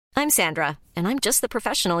I'm Sandra, and I'm just the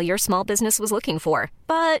professional your small business was looking for.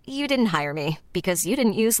 But you didn't hire me because you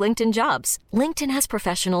didn't use LinkedIn Jobs. LinkedIn has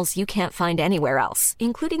professionals you can't find anywhere else,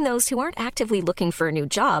 including those who aren't actively looking for a new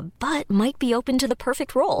job, but might be open to the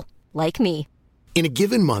perfect role, like me. In a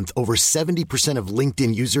given month, over 70% of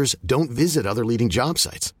LinkedIn users don't visit other leading job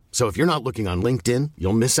sites. So if you're not looking on LinkedIn,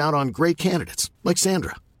 you'll miss out on great candidates like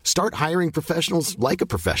Sandra. Start hiring professionals like a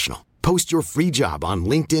professional. Post your free job on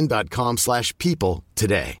linkedin.com/people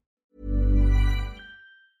today.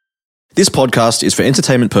 This podcast is for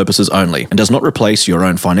entertainment purposes only and does not replace your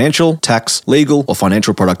own financial, tax, legal, or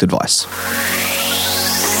financial product advice.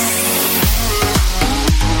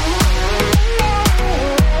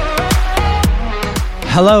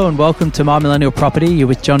 Hello and welcome to My Millennial Property. You're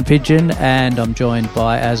with John Pidgeon and I'm joined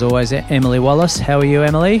by, as always, Emily Wallace. How are you,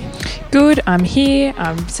 Emily? Good. I'm here.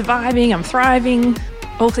 I'm surviving. I'm thriving.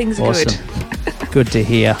 All things are awesome. Good to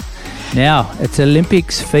hear. Now, it's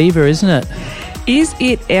Olympics fever, isn't it? Is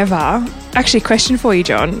it ever? Actually, question for you,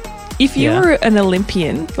 John. If you were an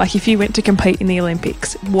Olympian, like if you went to compete in the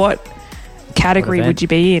Olympics, what category would you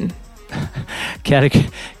be in?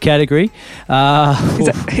 Category?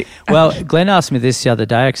 Well, Glenn asked me this the other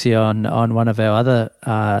day, actually, on one of our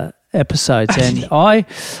other episodes, and I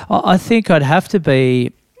think I'd have to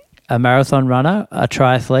be a marathon runner, a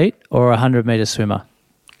triathlete, or a 100-metre swimmer.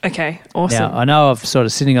 Okay, awesome. Now, I know I'm sort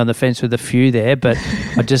of sitting on the fence with a few there, but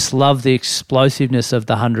I just love the explosiveness of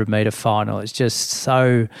the 100-metre final. It's just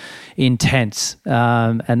so intense,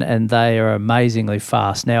 and they are amazingly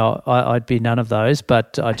fast. Now, I'd be none of those,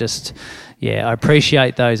 but I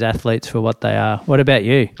appreciate those athletes for what they are. What about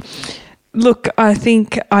you? Look, I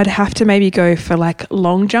think I'd have to maybe go for like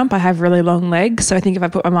long jump. I have really long legs, so I think if I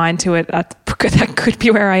put my mind to it, that could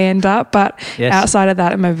be where I end up. But outside of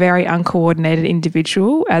that, I'm a very uncoordinated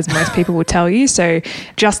individual, as most people will tell you. So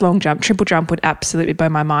just long jump, triple jump would absolutely blow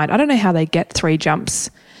my mind. I don't know how they get 3 jumps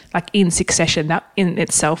like in succession. That in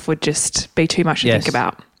itself would just be too much to think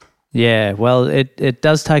about. Yeah, well, it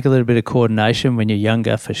does take a little bit of coordination when you're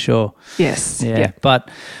younger, for sure. Yes. Yeah. But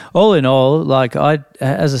all in all, like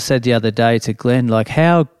as I said the other day to Glenn, like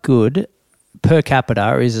how good per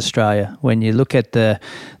capita is Australia when you look at the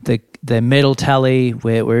medal tally.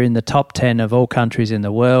 We're in the top 10 of all countries in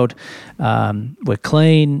the world. We're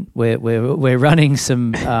clean. We're running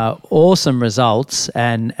some awesome results,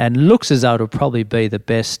 and looks as though it'll probably be the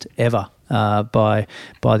best ever. By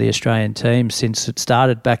the Australian team since it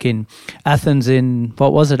started back in Athens in,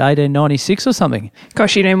 1896 or something?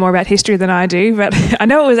 Gosh, you know more about history than I do, but I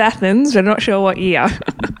know it was Athens, but I'm not sure what year.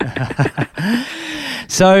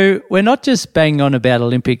 So we're not just banging on about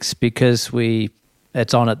Olympics because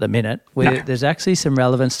it's on at the minute. There's actually some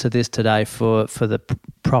relevance to this today for the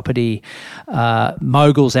property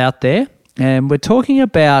moguls out there. And we're talking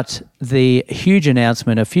about the huge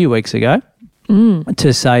announcement a few weeks ago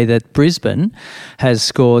to say that Brisbane has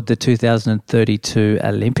scored the 2032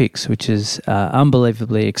 Olympics, which is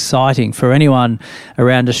unbelievably exciting for anyone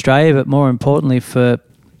around Australia, but more importantly for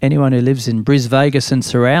anyone who lives in Vegas and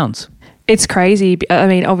surrounds. It's crazy. I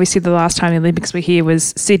mean, obviously the last time the Olympics were here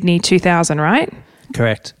was Sydney 2000, right?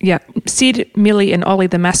 Correct. Yeah. Sid, Millie and Ollie,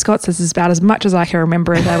 the mascots, this is about as much as I can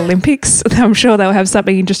remember at that Olympics. I'm sure they'll have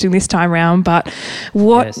something interesting this time round. But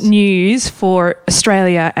what news for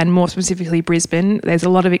Australia and more specifically Brisbane. There's a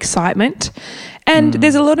lot of excitement and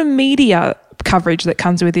there's a lot of media coverage that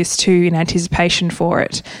comes with this too in anticipation for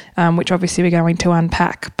it, which obviously we're going to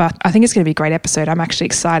unpack. But I think it's going to be a great episode. I'm actually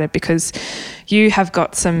excited because you have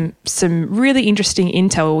got some really interesting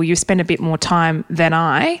intel. You've spent a bit more time than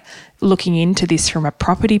I looking into this from a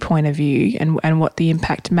property point of view and what the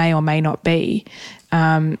impact may or may not be.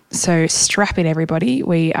 So strap in, everybody.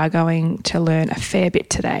 We are going to learn a fair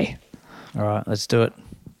bit today. All right, let's do it.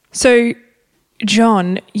 So,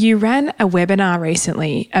 John, you ran a webinar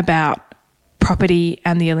recently about property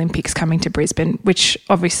and the Olympics coming to Brisbane, which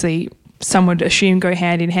obviously some would assume go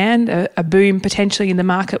hand in hand, a boom potentially in the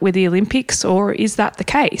market with the Olympics, or is that the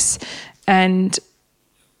case? And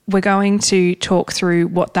we're going to talk through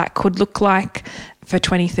what that could look like for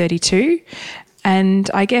 2032 and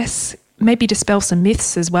I guess maybe dispel some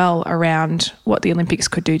myths as well around what the Olympics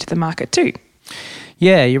could do to the market too.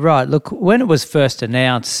 Yeah, you're right. Look, when it was first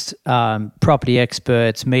announced, property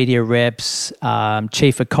experts, media reps,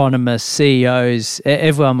 chief economists, CEOs,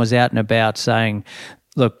 everyone was out and about saying,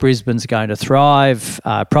 look, Brisbane's going to thrive,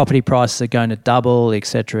 property prices are going to double, et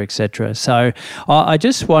cetera, et cetera. So I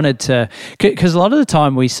just wanted to, because a lot of the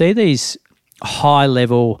time we see these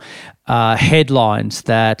high-level headlines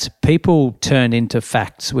that people turn into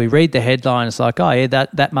facts. We read the headlines like, oh, yeah,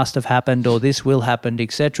 that must have happened, or this will happen,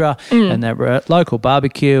 etc. And that we're at local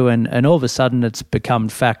barbecue, and all of a sudden it's become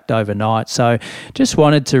fact overnight. So just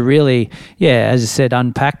wanted to really, as I said,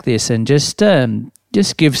 unpack this and just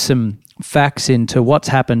give some facts into what's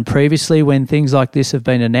happened previously when things like this have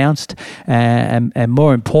been announced, and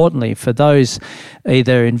more importantly, for those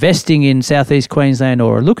either investing in Southeast Queensland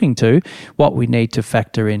or are looking to, what we need to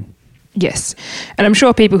factor in. Yes. And I'm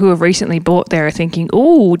sure people who have recently bought there are thinking,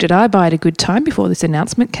 oh, did I buy at a good time before this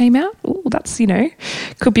announcement came out? Oh, that's,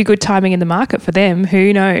 could be good timing in the market for them.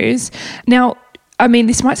 Who knows? Now, I mean,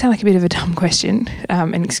 this might sound like a bit of a dumb question,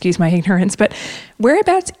 and excuse my ignorance, but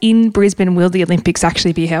whereabouts in Brisbane will the Olympics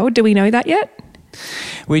actually be held? Do we know that yet?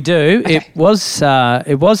 We do. Okay. It was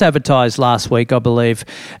advertised last week, I believe,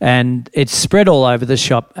 and it's spread all over the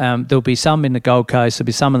shop. There'll be some in the Gold Coast, there'll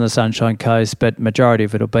be some on the Sunshine Coast, but majority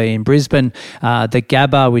of it will be in Brisbane. The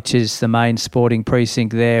Gabba, which is the main sporting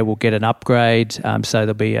precinct there, will get an upgrade. So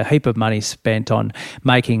there'll be a heap of money spent on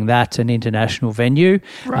making that an international venue,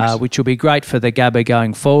 right. Which will be great for the Gabba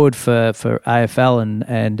going forward for AFL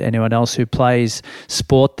and anyone else who plays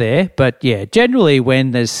sport there. But generally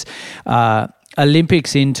when there's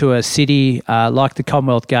Olympics into a city like the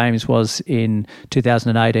Commonwealth Games was in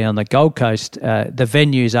 2018 on the Gold Coast, the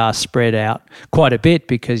venues are spread out quite a bit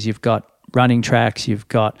because you've got running tracks, you've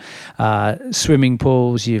got swimming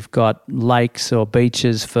pools, you've got lakes or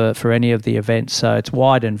beaches for any of the events. So it's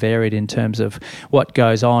wide and varied in terms of what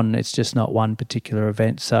goes on. It's just not one particular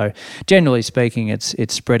event. So generally speaking, it's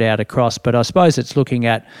spread out across. But I suppose it's looking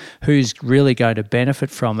at who's really going to benefit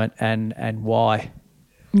from it and why.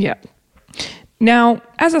 Yeah. Now,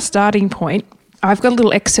 as a starting point, I've got a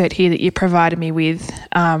little excerpt here that you provided me with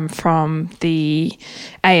from the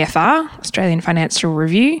AFR, Australian Financial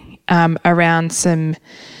Review, around some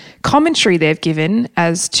commentary they've given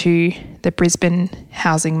as to the Brisbane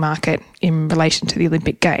housing market in relation to the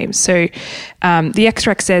Olympic Games. So the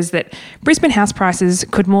extract says that Brisbane house prices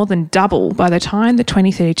could more than double by the time the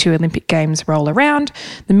 2032 Olympic Games roll around.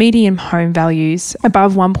 The median home values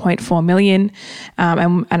above 1.4 million,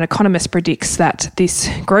 and an economist predicts that this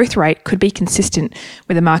growth rate could be consistent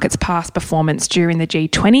with the market's past performance during the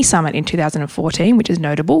G20 summit in 2014, which is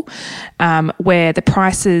notable, where the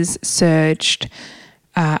prices surged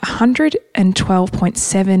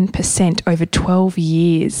 112.7% over 12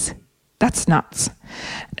 years. That's nuts.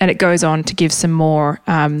 And it goes on to give some more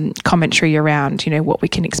commentary around, what we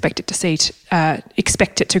can expect it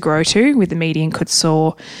to grow to, with the median could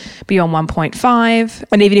soar beyond 1.5.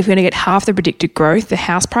 And even if we're going to get half the predicted growth, the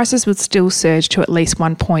house prices would still surge to at least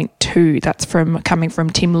 1.2. That's coming from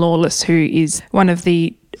Tim Lawless, who is one of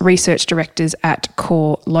the research directors at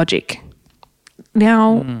Core Logic.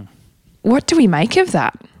 Now, what do we make of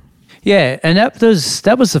that? Yeah, and that was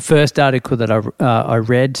the first article that I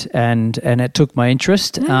read, and it took my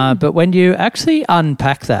interest. But when you actually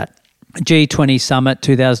unpack that, G20 Summit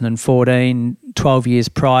 2014, 12 years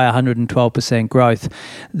prior, 112% growth,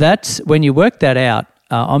 that's when you work that out.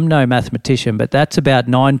 I'm no mathematician, but that's about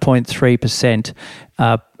 9.3%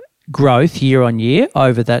 growth year on year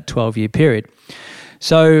over that 12-year period.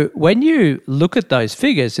 So when you look at those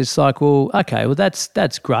figures, it's like, well, okay, well that's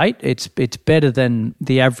great. It's better than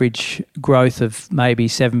the average growth of maybe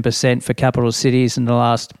 7% for capital cities in the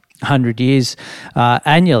last 100 years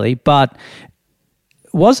annually. But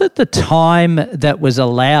was it the time that was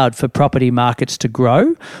allowed for property markets to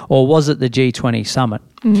grow, or was it the G20 summit?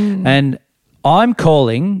 And I'm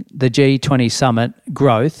calling the G20 summit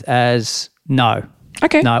growth as no.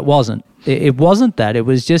 Okay. No, it wasn't. It wasn't that. It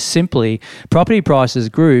was just simply property prices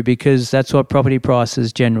grew because that's what property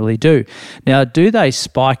prices generally do. Now, do they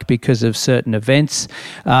spike because of certain events?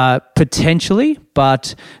 Potentially,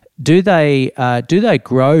 but do they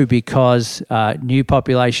grow because new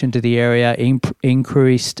population to the area,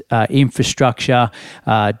 increased infrastructure,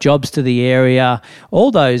 jobs to the area,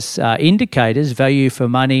 all those indicators, value for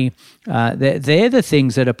money, they're the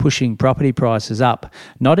things that are pushing property prices up,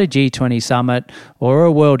 not a G20 summit or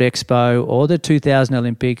a World Expo or the 2000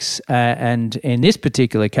 Olympics. And in this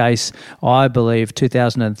particular case, I believe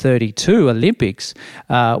 2032 Olympics,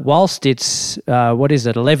 whilst it's,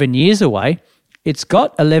 11 years away, it's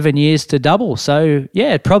got 11 years to double. So,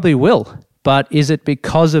 yeah, it probably will. But is it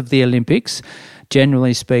because of the Olympics?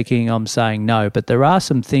 generally speaking, I'm saying no. But there are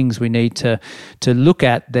some things we need to look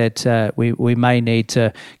at that we may need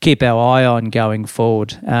to keep our eye on going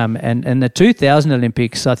forward. And the 2000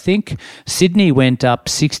 Olympics, I think Sydney went up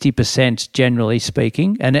 60% generally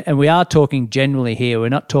speaking. And we are talking generally here. We're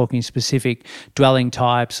not talking specific dwelling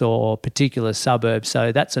types or particular suburbs.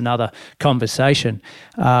 So that's another conversation.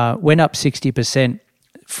 Went up 60%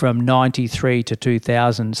 from 93 to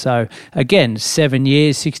 2000. So again, 7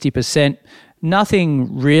 years, 60%,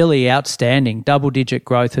 nothing really outstanding. Double-digit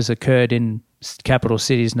growth has occurred in capital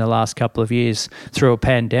cities in the last couple of years through a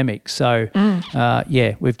pandemic. So,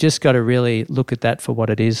 we've just got to really look at that for what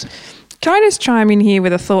it is. Can I just chime in here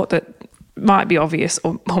with a thought that might be obvious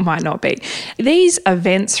or might not be? These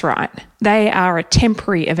events, right, they are a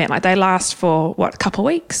temporary event. Like they last for, a couple of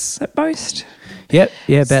weeks at most? Yep,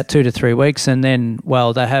 about 2 to 3 weeks. And then,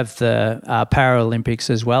 they have the Paralympics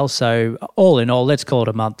as well. So all in all, let's call it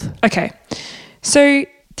a month. Okay. So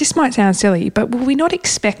this might sound silly, but will we not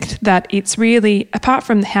expect that it's really, apart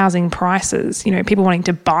from the housing prices, people wanting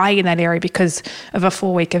to buy in that area because of a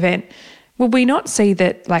 4-week event, will we not see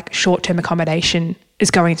that like short-term accommodation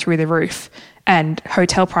is going through the roof and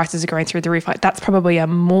hotel prices are going through the roof? Like that's probably a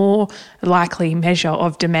more likely measure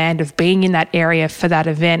of demand of being in that area for that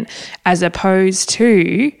event, as opposed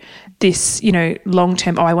to this,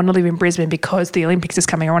 long-term, I want to live in Brisbane because the Olympics is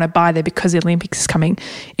coming. I want to buy there because the Olympics is coming.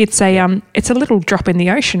 It's a little drop in the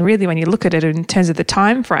ocean, really, when you look at it in terms of the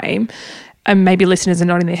time frame. And maybe listeners are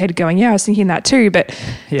nodding their head going, yeah, I was thinking that too. But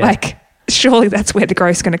surely that's where the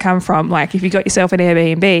growth's going to come from. Like if you got yourself an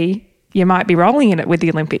Airbnb, you might be rolling in it with the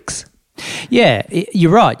Olympics. Yeah,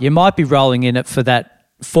 you're right. You might be rolling in it for that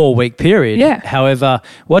 4-week period. Yeah. However,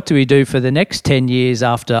 what do we do for the next 10 years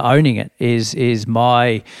after owning it is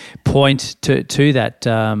my point to that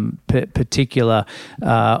particular,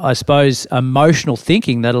 I suppose, emotional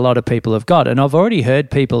thinking that a lot of people have got. And I've already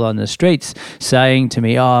heard people on the streets saying to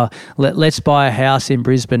me, let's buy a house in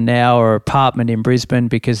Brisbane now or apartment in Brisbane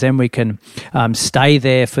because then we can stay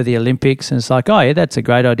there for the Olympics. And it's like, that's a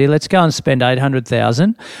great idea. Let's go and spend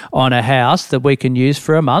 $800,000 on a house that we can use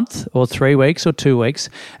for a month or 3 weeks or 2 weeks.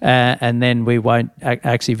 And then we won't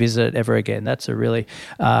actually visit it ever again. That's a really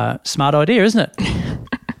smart idea, isn't it?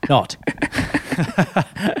 Not.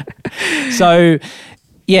 So,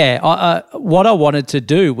 what I wanted to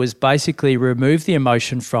do was basically remove the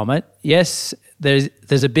emotion from it. Yes,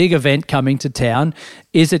 there's a big event coming to town.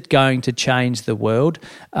 Is it going to change the world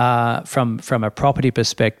from a property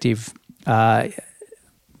perspective?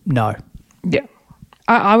 No. Yeah.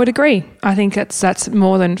 I would agree. I think that's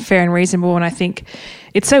more than fair and reasonable. And I think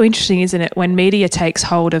it's so interesting, isn't it, when media takes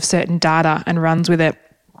hold of certain data and runs with it.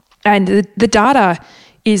 And the data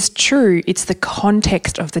is true. It's the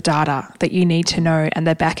context of the data that you need to know and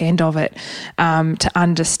the back end of it to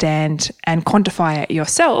understand and quantify it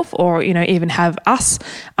yourself, or even have us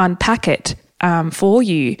unpack it for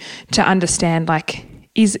you to understand. Like,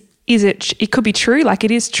 it could be true, like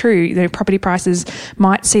it is true, property prices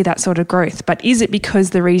might see that sort of growth, but is it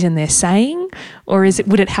because the reason they're saying, or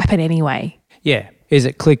would it happen anyway? Yeah. Is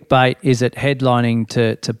it clickbait? Is it headlining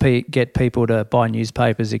to get people to buy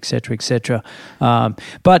newspapers, et cetera, et cetera?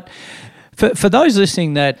 But for those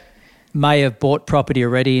listening that may have bought property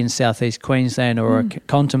already in southeast Queensland or are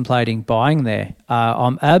contemplating buying there,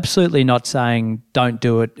 I'm absolutely not saying don't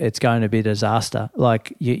do it. It's going to be a disaster.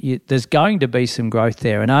 Like there's going to be some growth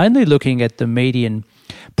there, and only looking at the median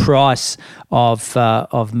price of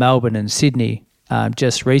Melbourne and Sydney.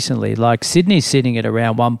 Just recently, like Sydney's sitting at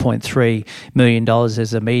around $1.3 million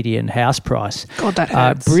as a median house price. God, that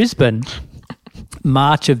hurts. Brisbane,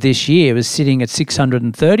 March of this year, was sitting at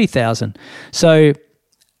 $630,000. So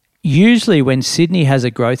usually when Sydney has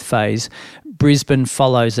a growth phase, Brisbane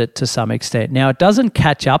follows it to some extent. Now, it doesn't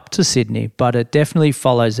catch up to Sydney, but it definitely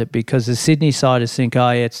follows it because the Sydney siders think,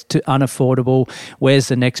 it's too unaffordable. Where's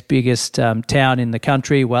the next biggest town in the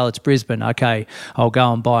country? Well, it's Brisbane. Okay, I'll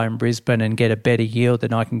go and buy in Brisbane and get a better yield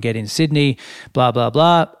than I can get in Sydney, blah, blah,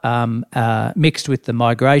 blah. Mixed with the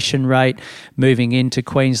migration rate, moving into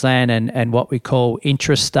Queensland and what we call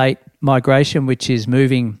intrastate migration, which is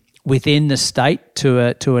moving within the state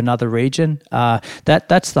to another region.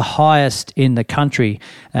 That's the highest in the country,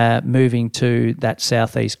 moving to that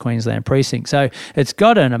southeast Queensland precinct. So it's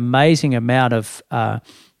got an amazing amount of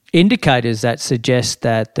indicators that suggest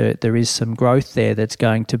that there is some growth there that's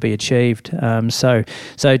going to be achieved. So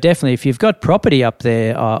definitely, if you've got property up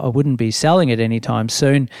there, I wouldn't be selling it anytime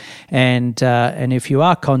soon. And if you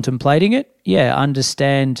are contemplating it,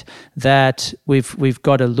 understand that we've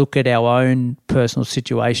got to look at our own personal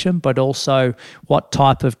situation, but also what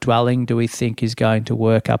type of dwelling do we think is going to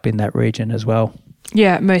work up in that region as well.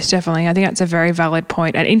 Yeah, most definitely. I think that's a very valid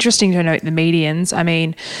point. And interesting to note the medians. I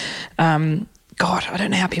mean, God, I don't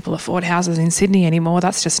know how people afford houses in Sydney anymore.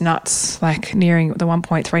 That's just nuts, like nearing the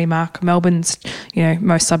 1.3 mark. Melbourne's,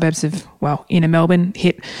 most suburbs of, inner Melbourne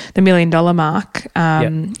hit the $1 million mark.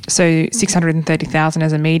 So 630,000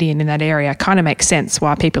 as a median in that area kind of makes sense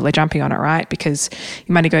why people are jumping on it, right? Because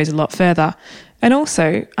your money goes a lot further. And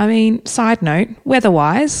also, I mean, side note,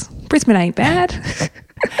 weather-wise, Brisbane ain't bad.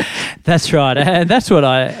 That's right. And that's what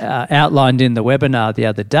I outlined in the webinar the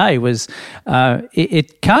other day was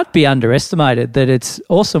it can't be underestimated that it's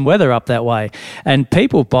awesome weather up that way. And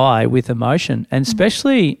people buy with emotion, and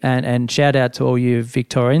especially, and shout out to all you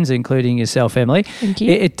Victorians, including yourself, Emily. Thank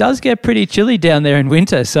you. It does get pretty chilly down there in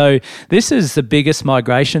winter. So this is the biggest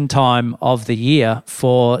migration time of the year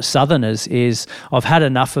for Southerners is I've had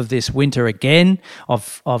enough of this winter again.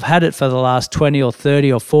 I've had it for the last 20 or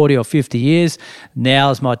 30 or 40 or 50 years.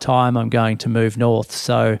 Now's my time. I'm going to move north.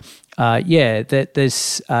 So,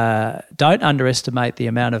 there's don't underestimate the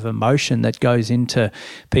amount of emotion that goes into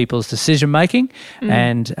people's decision making,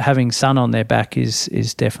 and having sun on their back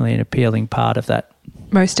is definitely an appealing part of that.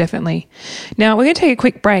 Most definitely. Now, we're going to take a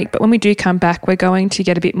quick break, but when we do come back, we're going to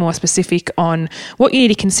get a bit more specific on what you need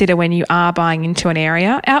to consider when you are buying into an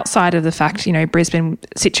area outside of the fact, Brisbane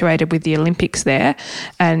situated with the Olympics there,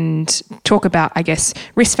 and talk about, I guess,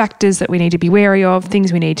 risk factors that we need to be wary of,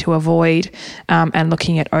 things we need to avoid, and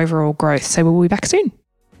looking at overall growth. So we'll be back soon.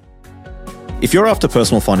 If you're after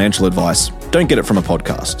personal financial advice, don't get it from a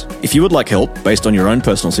podcast. If you would like help based on your own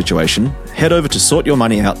personal situation, head over to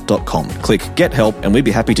sortyourmoneyout.com, click Get Help, and we'd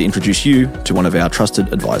be happy to introduce you to one of our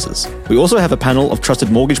trusted advisors. We also have a panel of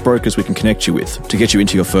trusted mortgage brokers we can connect you with to get you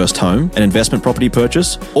into your first home, an investment property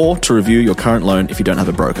purchase, or to review your current loan if you don't have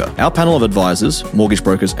a broker. Our panel of advisors, mortgage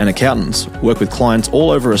brokers, and accountants work with clients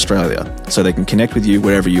all over Australia so they can connect with you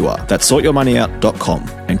wherever you are. That's sortyourmoneyout.com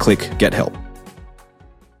and click Get Help.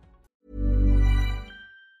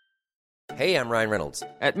 Hey, I'm Ryan Reynolds.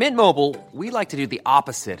 At Mint Mobile, we like to do the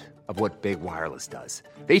opposite of what Big Wireless does.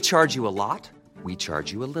 They charge you a lot, we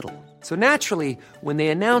charge you a little. So naturally, when they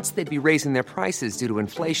announced they'd be raising their prices due to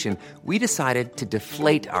inflation, we decided to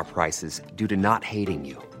deflate our prices due to not hating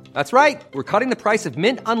you. That's right. We're cutting the price of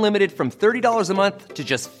Mint Unlimited from $30 a month to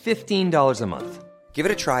just $15 a month. Give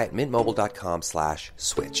it a try at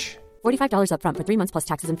mintmobile.com/switch. $45 up front for 3 months plus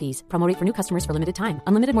taxes and fees. Promo rate for new customers for limited time.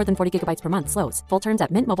 Unlimited more than 40 gigabytes per month. Slows full terms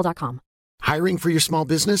at mintmobile.com. Hiring for your small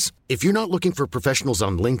business? If you're not looking for professionals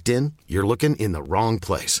on LinkedIn, you're looking in the wrong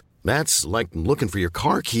place. That's like looking for your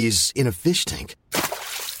car keys in a fish tank.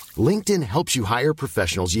 LinkedIn helps you hire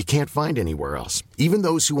professionals you can't find anywhere else, even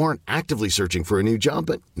those who aren't actively searching for a new job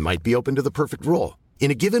but might be open to the perfect role. In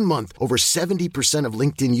a given month, over 70% of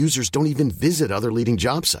LinkedIn users don't even visit other leading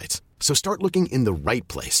job sites. So start looking in the right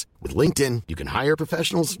place. With LinkedIn, you can hire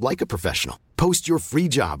professionals like a professional. Post your free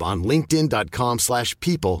job on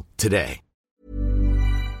linkedin.com/people today.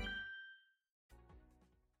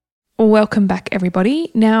 Welcome back, everybody.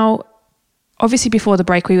 Now, obviously, before the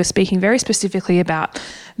break, we were speaking very specifically about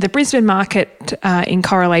the Brisbane market in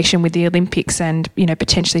correlation with the Olympics and,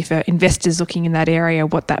 potentially for investors looking in that area,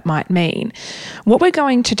 what that might mean. What we're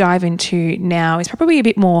going to dive into now is probably a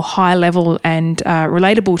bit more high level and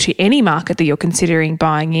relatable to any market that you're considering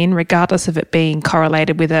buying in, regardless of it being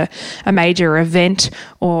correlated with a major event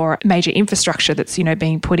or major infrastructure that's,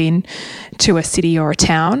 being put in to a city or a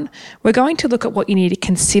town. We're going to look at what you need to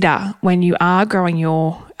consider when you are growing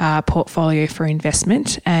your portfolio for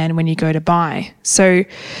investment and when you go to buy. So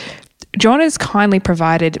John has kindly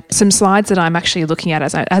provided some slides that I'm actually looking at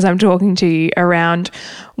as I'm talking to you around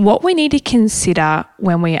what we need to consider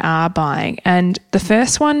when we are buying. And the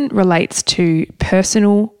first one relates to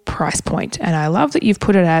personal price point. And I love that you've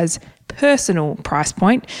put it as personal price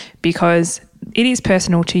point because it is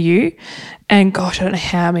personal to you. And gosh, I don't know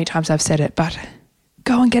how many times I've said it, but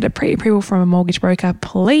go and get a pre-approval from a mortgage broker,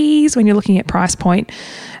 please, when you're looking at price point.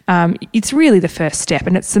 It's really the first step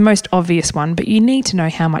and it's the most obvious one, but you need to know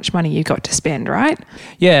how much money you've got to spend, right?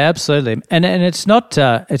 Yeah, absolutely. And it's not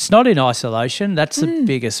in isolation. That's the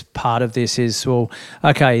biggest part of this is, well,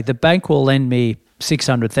 okay, the bank will lend me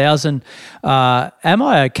 $600,000. Am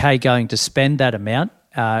I okay going to spend that amount?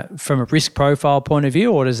 From a risk profile point of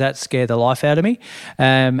view, or does that scare the life out of me?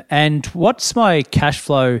 And what's my cash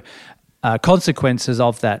flow consequences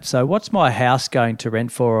of that? So what's my house going to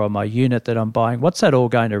rent for, or my unit that I'm buying? What's that all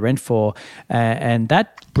going to rent for? And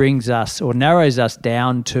that brings us or narrows us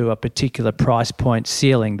down to a particular price point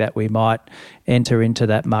ceiling that we might enter into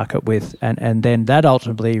that market with. And then that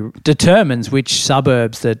ultimately determines which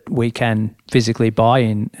suburbs that we can physically buy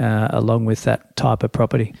in along with that type of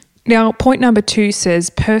property. Now, point number 2 says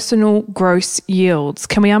personal gross yields.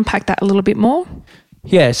 Can we unpack that a little bit more?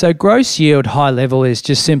 Yeah, so gross yield high level is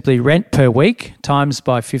just simply rent per week times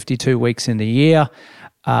by 52 weeks in the year,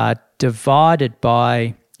 divided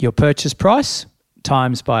by your purchase price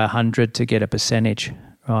times by 100 to get a percentage,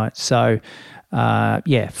 right? So,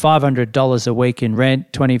 $500 a week in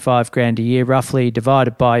rent, $25,000 a year roughly,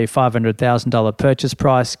 divided by your $500,000 purchase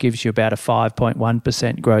price gives you about a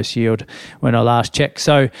 5.1% gross yield when I last checked.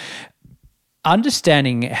 So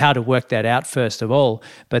understanding how to work that out first of all,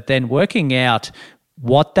 but then working out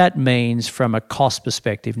what that means from a cost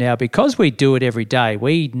perspective. Now, because we do it every day,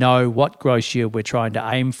 we know what gross yield we're trying to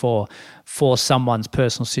aim for someone's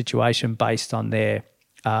personal situation based on their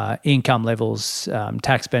income levels,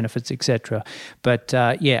 tax benefits, etc. But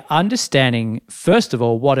understanding first of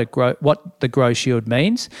all what the gross yield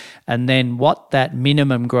means, and then what that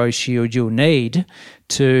minimum gross yield you'll need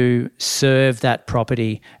to serve that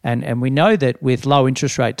property. And we know that with low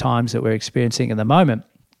interest rate times that we're experiencing at the moment,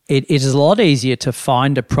 it is a lot easier to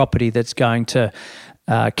find a property that's going to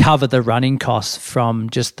cover the running costs from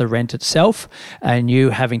just the rent itself, and you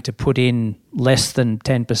having to put in less than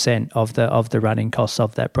 10% of the running costs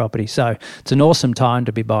of that property. So it's an awesome time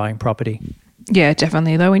to be buying property. Yeah,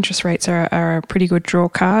 definitely. Low interest rates are a pretty good draw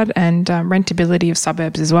card, and rentability of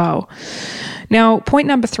suburbs as well. Now, point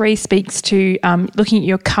number 3 speaks to looking at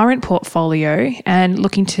your current portfolio and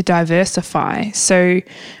looking to diversify. So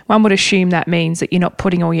one would assume that means that you're not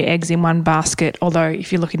putting all your eggs in one basket, although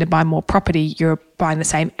if you're looking to buy more property, you're buying the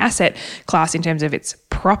same asset class in terms of its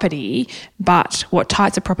property, but what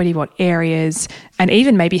types of property, what areas, and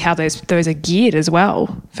even maybe how those are geared as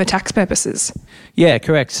well for tax purposes. Yeah,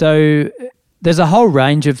 correct. So there's a whole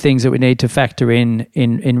range of things that we need to factor in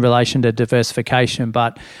relation to diversification,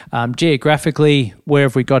 but geographically, where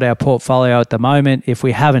have we got our portfolio at the moment? If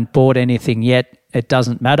we haven't bought anything yet, it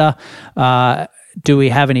doesn't matter. Do we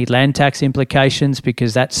have any land tax implications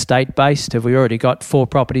because that's state-based? Have we already got 4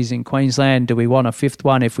 properties in Queensland? Do we want a 5th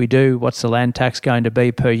one? If we do, what's the land tax going to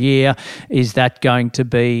be per year? Is that going to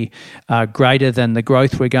be greater than the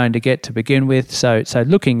growth we're going to get to begin with? So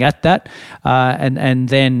looking at that and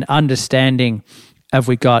then understanding, have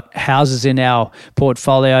we got houses in our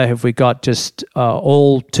portfolio? Have we got just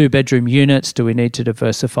all 2-bedroom units? Do we need to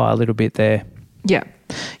diversify a little bit there?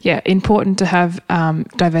 Yeah, important to have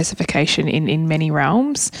diversification in many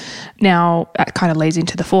realms. Now, that kind of leads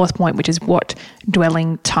into the 4th point, which is what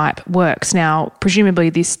dwelling type works. Now, presumably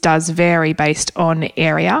this does vary based on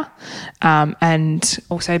area and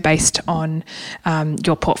also based on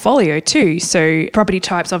your portfolio too. So property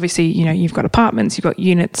types, obviously, you've got apartments, you've got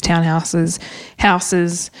units, townhouses,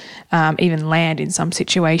 houses, even land in some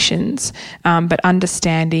situations. But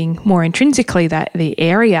understanding more intrinsically that the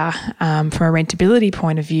area from a rentability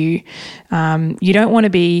point of view, you don't want to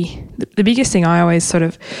be, the biggest thing I always sort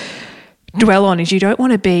of dwell on is you don't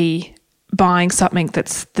want to be buying something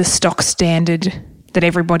that's the stock standard that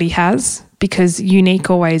everybody has, because unique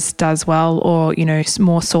always does well, or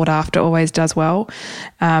more sought after always does well.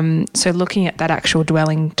 So looking at that actual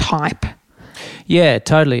dwelling type. Yeah,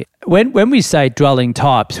 totally. When we say dwelling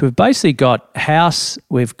types, we've basically got house,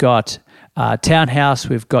 we've got townhouse,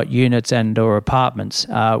 we've got units and or apartments.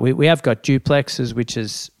 We have got duplexes, which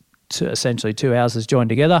is essentially 2 houses joined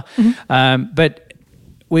together. Mm-hmm. But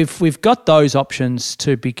we've got those options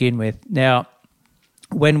to begin with. Now,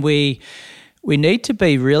 when we need to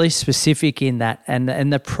be really specific in that,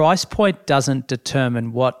 and the price point doesn't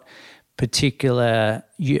determine what particular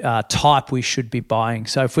type we should be buying.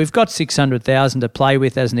 So if we've got $600,000 to play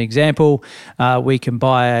with, as an example, we can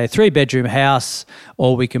buy a 3-bedroom house,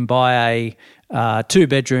 or we can buy a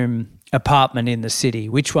 2-bedroom apartment in the city.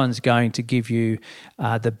 Which one's going to give you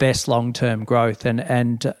the best long-term growth?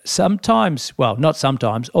 And sometimes, well, not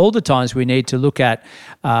sometimes, all the times we need to look at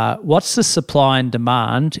what's the supply and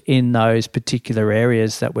demand in those particular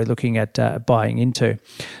areas that we're looking at buying into.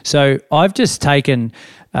 So I've just taken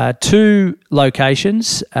 2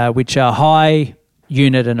 locations which are high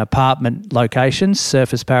unit and apartment locations,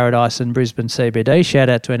 Surfers Paradise and Brisbane CBD. Shout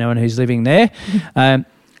out to anyone who's living there.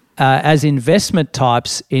 As investment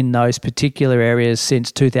types in those particular areas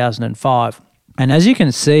since 2005. And as you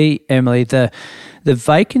can see, Emily, the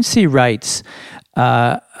vacancy rates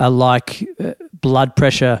are like blood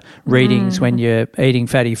pressure readings when you're eating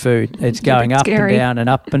fatty food. It's going up and down and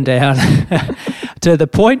up and down to the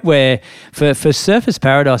point where for Surfers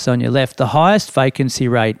Paradise on your left, the highest vacancy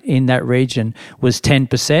rate in that region was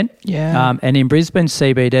 10%. Yeah. And in Brisbane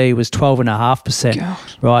CBD was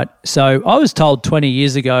 12.5%. Right. So I was told 20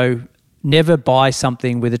 years ago, never buy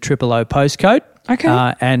something with a 000 postcode.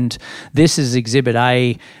 Okay. And this is Exhibit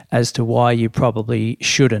A as to why you probably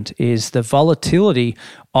shouldn't, is the volatility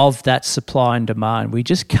of that supply and demand. We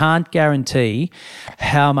just can't guarantee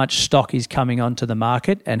how much stock is coming onto the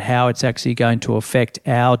market and how it's actually going to affect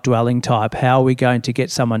our dwelling type. How are we going to get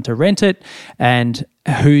someone to rent it, and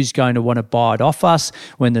who's going to want to buy it off us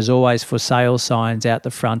when there's always for sale signs out the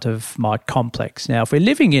front of my complex. Now, if we're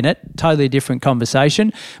living in it, totally different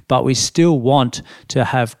conversation, but we still want to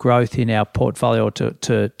have growth in our portfolio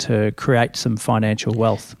to create some financial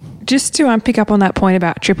wealth. Just to pick up on that point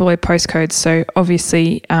about AAA postcodes, so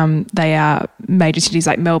obviously they are major cities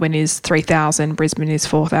like Melbourne is 3,000, Brisbane is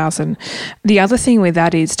 4,000. The other thing with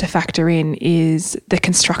that is to factor in is the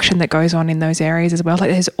construction that goes on in those areas as well. Like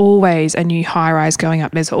there's always a new high-rise going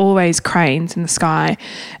up. There's always cranes in the sky.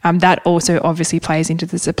 That also obviously plays into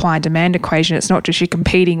the supply and demand equation. It's not just you're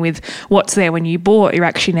competing with what's there when you bought, you're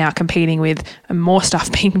actually now competing with more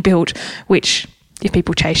stuff being built, which if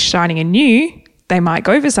people chase shining and new, they might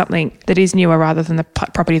go for something that is newer rather than the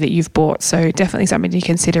property that you've bought. So definitely something to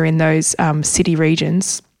consider in those city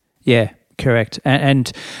regions. Yeah, correct.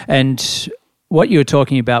 And what you were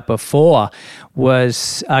talking about before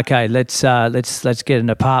was, okay, let's get an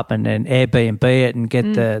apartment and Airbnb it and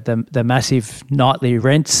get the massive nightly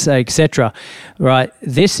rents, etc. Right?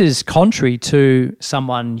 This is contrary to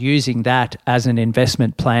someone using that as an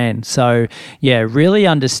investment plan. So yeah, really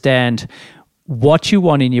understand what you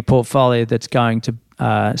want in your portfolio that's going to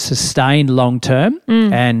sustain long term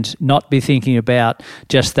and not be thinking about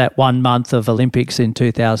just that 1 month of Olympics in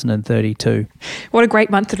 2032. What a great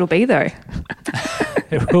month it'll be, though.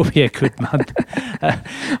 It will be a good month.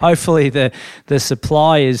 Hopefully the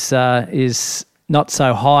supply is not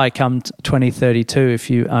so high come 2032 if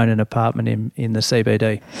you own an apartment in the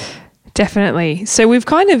CBD. Definitely. So we've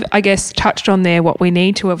kind of, I guess, touched on there what we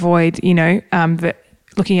need to avoid,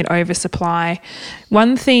 looking at oversupply.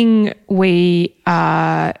 One thing we probably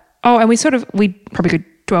could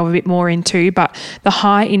delve a bit more into, but the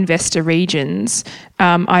high investor regions,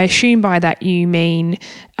 I assume by that you mean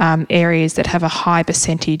areas that have a high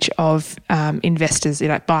percentage of investors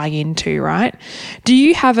buying into, right? Do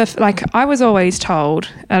you have I was always told,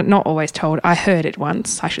 not always told, I heard it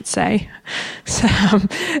once, I should say,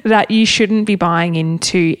 that you shouldn't be buying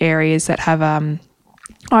into areas that have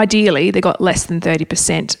ideally, they got less than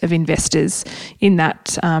 30% of investors in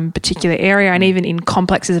that particular area, and even in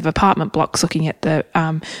complexes of apartment blocks, looking at the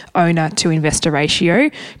owner to investor ratio.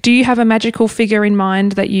 Do you have a magical figure in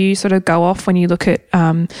mind that you sort of go off when you look at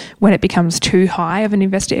when it becomes too high of an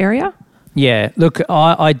investor area? Yeah, look,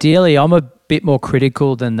 ideally, I'm a bit more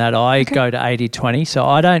critical than that. I go to 80-20, so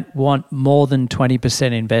I don't want more than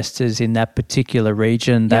 20% investors in that particular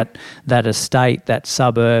region, that estate, that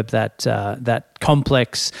suburb, that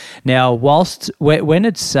complex. Now, when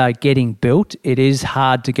it's getting built, it is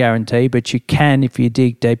hard to guarantee, but you can, if you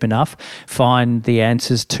dig deep enough, find the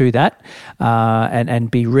answers to that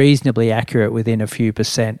and be reasonably accurate within a few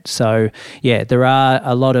percent. So, yeah, there are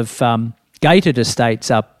a lot of gated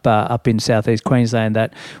estates up in southeast Queensland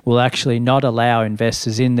that will actually not allow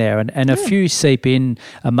investors in there, and a few seep in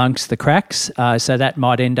amongst the cracks. So that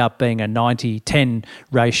might end up being a 90-10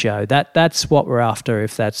 ratio. That's what we're after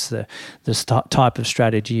if that's the type of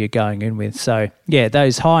strategy you're going in with. So yeah,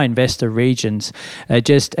 those high investor regions are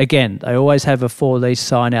just, again, they always have a for lease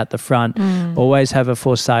sign out the front, always have a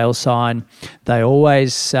for sale sign. They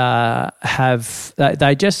always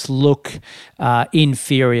they just look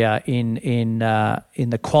inferior in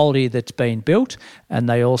the quality that's been built, and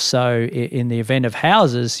they also, in the event of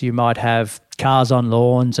houses, you might have cars on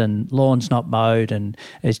lawns and lawns not mowed, and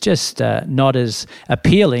it's just not as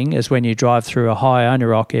appealing as when you drive through a high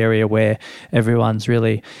owner-occ area where everyone's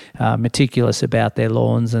really meticulous about their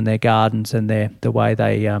lawns and their gardens and the way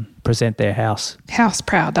they present their house. House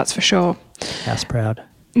proud, that's for sure. House proud.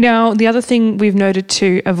 Now, the other thing we've noted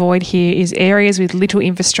to avoid here is areas with little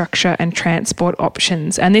infrastructure and transport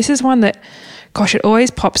options. And this is one that, gosh, it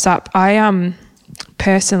always pops up. I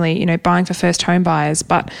personally, buying for first home buyers,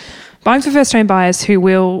 but buying for first home buyers who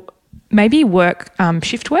will maybe work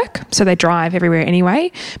shift work, so they drive everywhere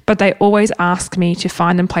anyway, but they always ask me to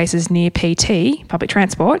find them places near PT, public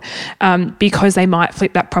transport, because they might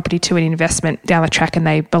flip that property to an investment down the track, and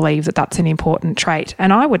they believe that that's an important trait.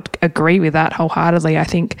 And I would agree with that wholeheartedly. I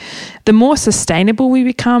think the more sustainable we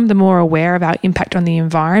become, the more aware of our impact on the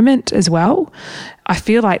environment as well. I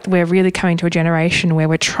feel like we're really coming to a generation where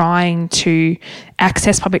we're trying to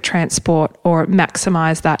access public transport or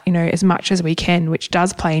maximise that, as much as we can, which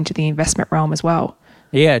does play into the investment realm as well.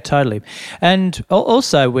 Yeah, totally. And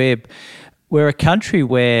also we're a country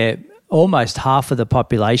where almost half of the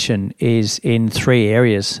population is in 3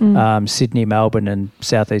 areas, Sydney, Melbourne and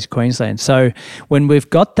southeast Queensland. So when we've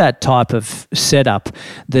got that type of setup,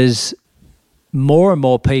 there's more and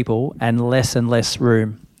more people and less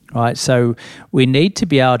room. Right, so we need to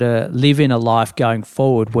be able to live in a life going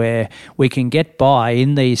forward where we can get by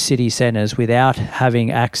in these city centres without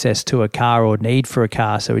having access to a car or need for a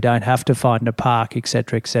car, so we don't have to find a park,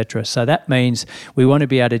 etc., etc. So that means we want to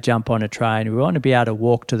be able to jump on a train, we want to be able to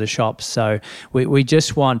walk to the shops. So we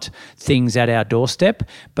just want things at our doorstep,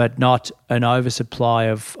 but not an oversupply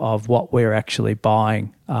of what we're actually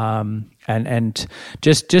buying. And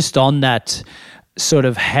just on that sort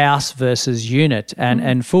of house versus unit.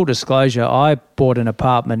 And full disclosure, I bought an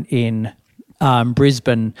apartment in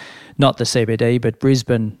Brisbane, not the CBD, but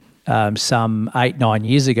Brisbane some 8-9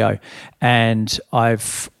 years ago. And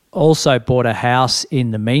I've also bought a house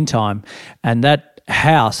in the meantime, and that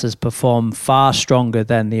house has performed far stronger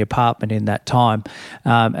than the apartment in that time.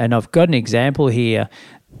 And I've got an example here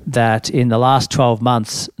that in the last 12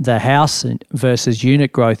 months, the house versus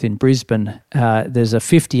unit growth in Brisbane, there's a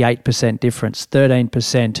 58% difference.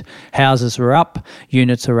 13% houses were up,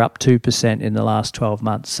 units are up 2% in the last 12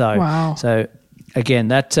 months. So, wow. So again,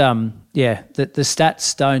 that the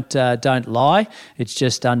stats don't lie. It's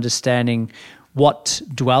just understanding what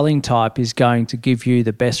dwelling type is going to give you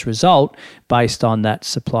the best result based on that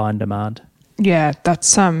supply and demand. Yeah, that's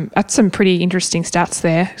some pretty interesting stats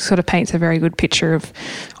there. Sort of paints a very good picture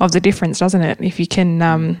of the difference, doesn't it? If you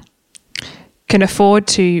can afford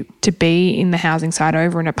to be in the housing side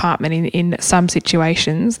over an apartment in some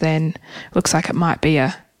situations, then looks like it might be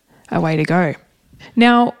a way to go.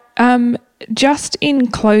 Now, just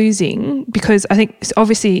in closing, because I think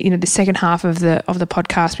obviously the second half of the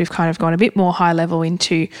podcast we've kind of gone a bit more high level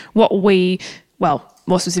into what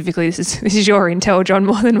more specifically, this is your intel, John,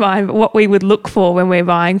 more than mine, but what we would look for when we're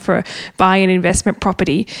buying an investment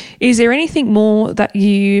property. Is there anything more that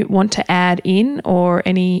you want to add in, or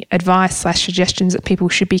any advice/suggestions that people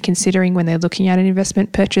should be considering when they're looking at an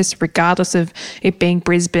investment purchase, regardless of it being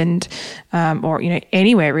Brisbane or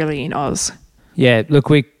anywhere really in Oz? Yeah, look,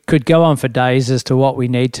 we could go on for days as to what we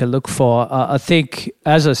need to look for. I think,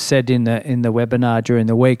 as I said in the webinar during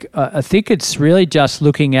the week, I think it's really just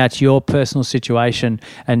looking at your personal situation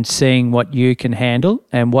and seeing what you can handle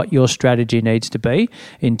and what your strategy needs to be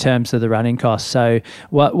in terms of the running costs. So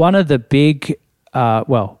one of the big,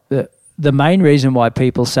 the main reason why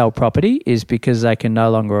people sell property is because they can no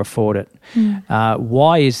longer afford it.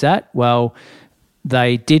 Why is that? Well,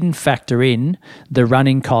 they didn't factor in the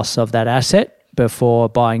running costs of that asset before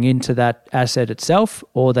buying into that asset itself,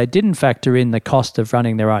 or they didn't factor in the cost of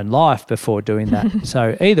running their own life before doing that.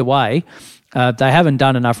 So either way, they haven't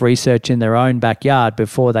done enough research in their own backyard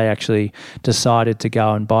before they actually decided to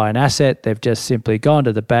go and buy an asset. They've just simply gone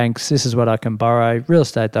to the banks. This is what I can borrow,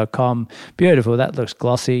 realestate.com. Beautiful, that looks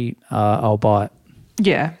glossy. I'll buy it.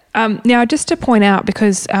 Yeah. Now, just to point out,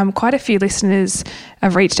 because quite a few listeners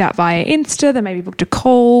have reached out via Insta, they maybe booked a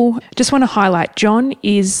call. Just want to highlight, John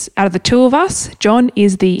is, out of the two of us, John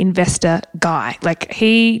is the investor guy. Like,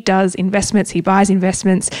 he does investments, he buys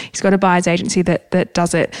investments, he's got a buyer's agency that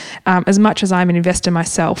does it. As much as I'm an investor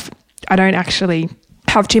myself, I don't actually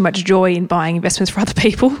have too much joy in buying investments for other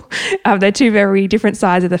people. They're two very different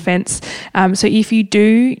sides of the fence. So if you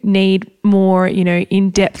do need more,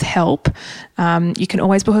 in-depth help, you can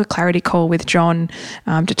always book a clarity call with John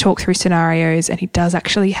to talk through scenarios. And he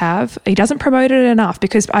doesn't promote it enough,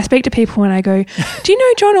 because I speak to people and I go, do you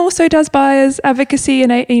know John also does buyers advocacy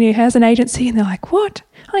and has an agency? And they're like, what?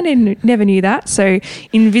 I never knew that. So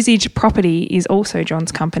Envisage Property is also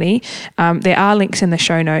John's company. There are links in the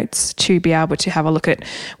show notes to be able to have a look at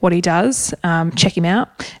what he does. Check him out.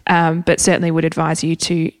 But certainly would advise you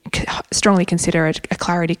to strongly consider a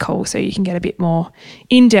clarity call so you can get a bit more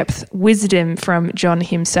in-depth wisdom from John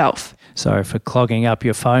himself. Sorry for clogging up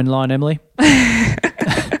your phone line, Emily.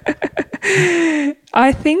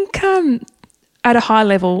 I think at a high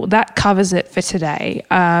level, that covers it for today.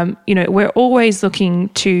 We're always looking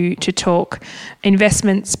to talk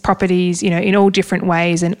investments, properties, in all different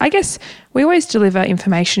ways. And I guess we always deliver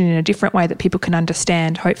information in a different way that people can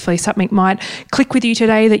understand. Hopefully something might click with you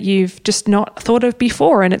today that you've just not thought of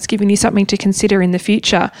before, and it's giving you something to consider in the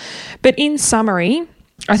future. But in summary,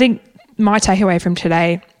 I think my takeaway from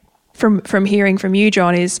today, from hearing from you,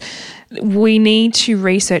 John, is we need to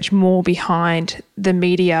research more behind the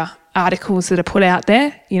media articles that are put out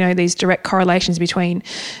there, these direct correlations between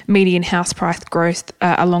median house price growth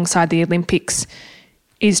alongside the Olympics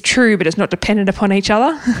is true, but it's not dependent upon each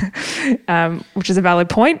other, which is a valid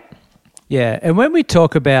point. Yeah, and when we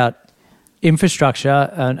talk about infrastructure,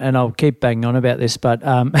 and I'll keep banging on about this, but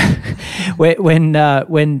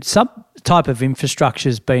when some type of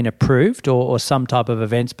infrastructure's been approved or some type of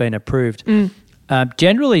event's been approved,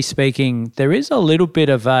 generally speaking, there is a little bit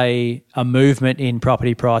of a movement in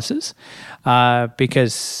property prices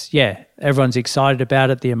because, everyone's excited about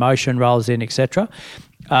it, the emotion rolls in, etc.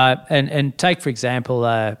 And take, for example,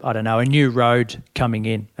 a new road coming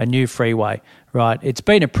in, a new freeway, right? It's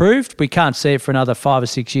been approved. We can't see it for another 5 or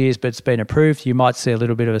 6 years, but it's been approved. You might see a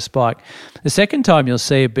little bit of a spike. The second time you'll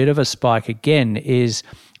see a bit of a spike again is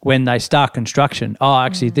when they start construction. Oh,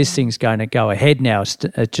 actually, this thing's going to go ahead now. It's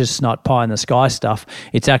just not pie in the sky stuff.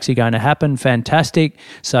 It's actually going to happen. Fantastic.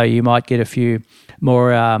 So you might get a few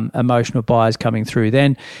more emotional buyers coming through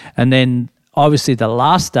then. And then obviously the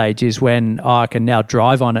last stage is when I can now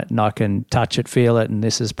drive on it and I can touch it, feel it, and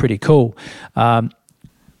this is pretty cool.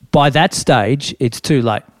 By that stage, it's too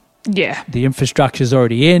late. Yeah. The infrastructure's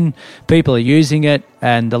already in, people are using it,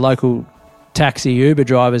 and the local taxi Uber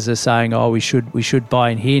drivers are saying, oh, we should buy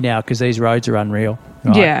in here now because these roads are unreal.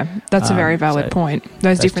 Right? Yeah, that's a very valid point.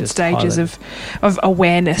 Those different stages of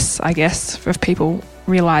awareness, I guess, of people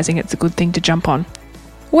realising it's a good thing to jump on.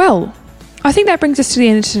 Well, I think that brings us to the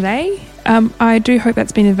end of today. I do hope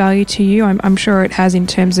that's been of value to you. I'm sure it has in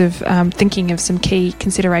terms of thinking of some key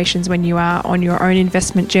considerations when you are on your own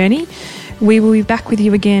investment journey. We will be back with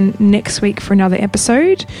you again next week for another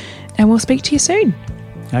episode, and we'll speak to you soon.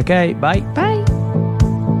 Okay, bye. Bye.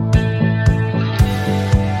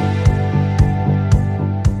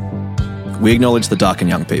 We acknowledge the Darkin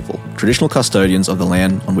young people, traditional custodians of the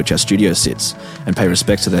land on which our studio sits, and pay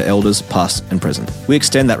respect to their elders, past and present. We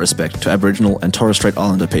extend that respect to Aboriginal and Torres Strait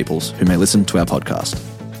Islander peoples who may listen to our podcast.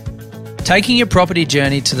 Taking your property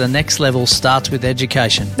journey to the next level starts with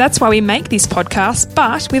education. That's why we make this podcast,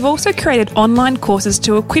 but we've also created online courses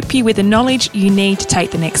to equip you with the knowledge you need to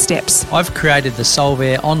take the next steps. I've created the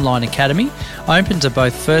Solvair Online Academy, open to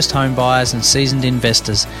both first home buyers and seasoned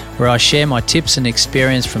investors, where I share my tips and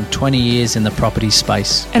experience from 20 years in the property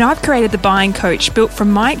space. And I've created the Buying Coach, built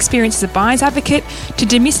from my experience as a buyer's advocate to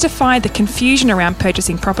demystify the confusion around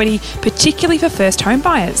purchasing property, particularly for first home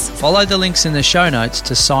buyers. Follow the links in the show notes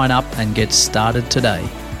to sign up and get started today.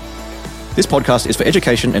 This podcast is for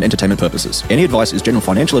education and entertainment purposes. Any advice is general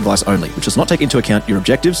financial advice only, which does not take into account your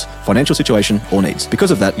objectives, financial situation, or needs.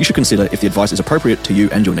 Because of that, you should consider if the advice is appropriate to you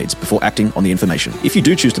and your needs before acting on the information. If you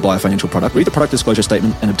do choose to buy a financial product, read the product disclosure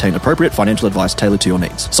statement and obtain appropriate financial advice tailored to your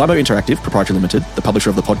needs. Cybo Interactive Proprietary Limited, the publisher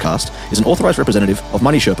of the podcast, is an authorised representative of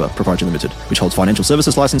Money Sherpa Proprietary Limited, which holds financial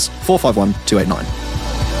services licence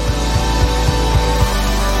 451289.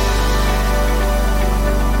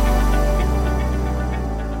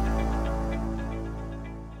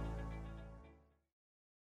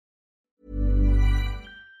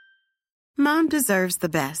 Mom deserves the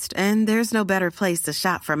best, and there's no better place to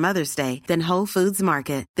shop for Mother's Day than Whole Foods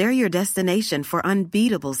Market. They're your destination for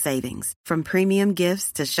unbeatable savings, from premium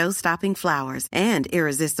gifts to show-stopping flowers and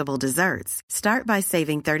irresistible desserts. Start by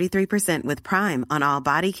saving 33% with Prime on all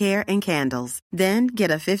body care and candles. Then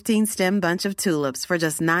get a 15-stem bunch of tulips for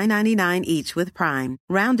just $9.99 each with Prime.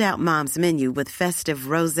 Round out Mom's menu with festive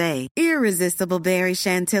rosé, irresistible berry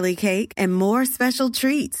chantilly cake, and more special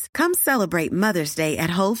treats. Come celebrate Mother's Day at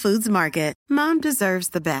Whole Foods Market. Mom deserves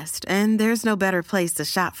the best, and there's no better place to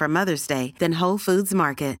shop for Mother's Day than Whole Foods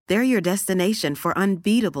Market. They're your destination for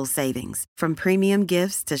unbeatable savings, from premium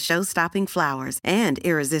gifts to show-stopping flowers and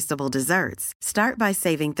irresistible desserts. Start by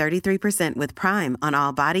saving 33% with Prime on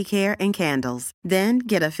all body care and candles. Then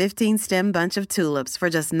get a 15-stem bunch of tulips for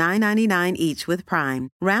just $9.99 each with Prime.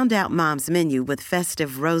 Round out Mom's menu with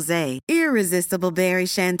festive rosé, irresistible berry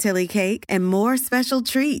chantilly cake, and more special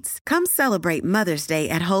treats. Come celebrate Mother's Day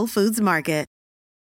at Whole Foods Market.